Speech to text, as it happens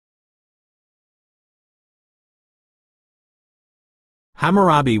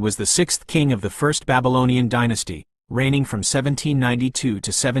Hammurabi was the sixth king of the First Babylonian dynasty, reigning from 1792 to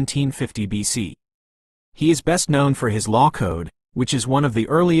 1750 BC. He is best known for his law code, which is one of the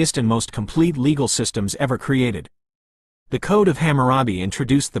earliest and most complete legal systems ever created. The Code of Hammurabi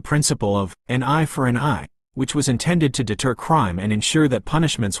introduced the principle of an eye for an eye, which was intended to deter crime and ensure that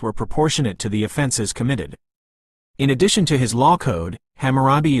punishments were proportionate to the offenses committed. In addition to his law code,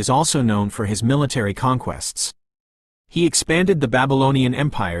 Hammurabi is also known for his military conquests. He expanded the Babylonian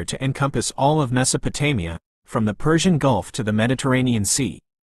Empire to encompass all of Mesopotamia, from the Persian Gulf to the Mediterranean Sea.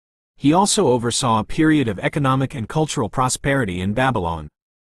 He also oversaw a period of economic and cultural prosperity in Babylon.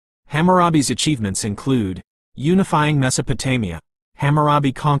 Hammurabi's achievements include unifying Mesopotamia.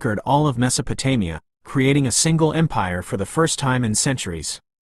 Hammurabi conquered all of Mesopotamia, creating a single empire for the first time in centuries.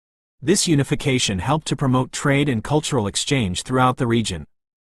 This unification helped to promote trade and cultural exchange throughout the region.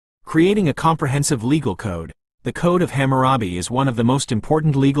 Creating a comprehensive legal code. The Code of Hammurabi is one of the most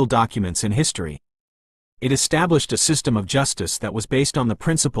important legal documents in history. It established a system of justice that was based on the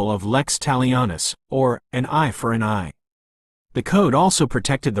principle of lex talionis, or an eye for an eye. The code also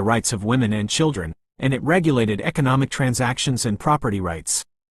protected the rights of women and children, and it regulated economic transactions and property rights.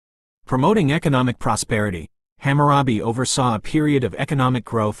 Promoting economic prosperity, Hammurabi oversaw a period of economic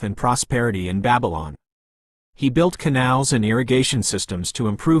growth and prosperity in Babylon. He built canals and irrigation systems to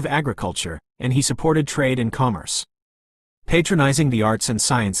improve agriculture, and he supported trade and commerce. Patronizing the arts and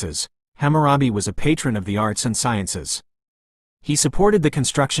sciences, Hammurabi was a patron of the arts and sciences. He supported the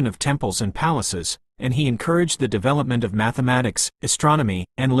construction of temples and palaces, and he encouraged the development of mathematics, astronomy,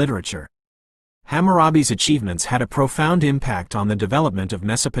 and literature. Hammurabi's achievements had a profound impact on the development of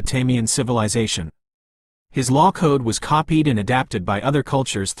Mesopotamian civilization. His law code was copied and adapted by other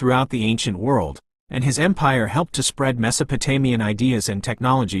cultures throughout the ancient world, and his empire helped to spread Mesopotamian ideas and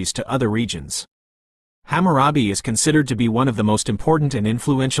technologies to other regions. Hammurabi is considered to be one of the most important and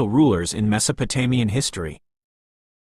influential rulers in Mesopotamian history.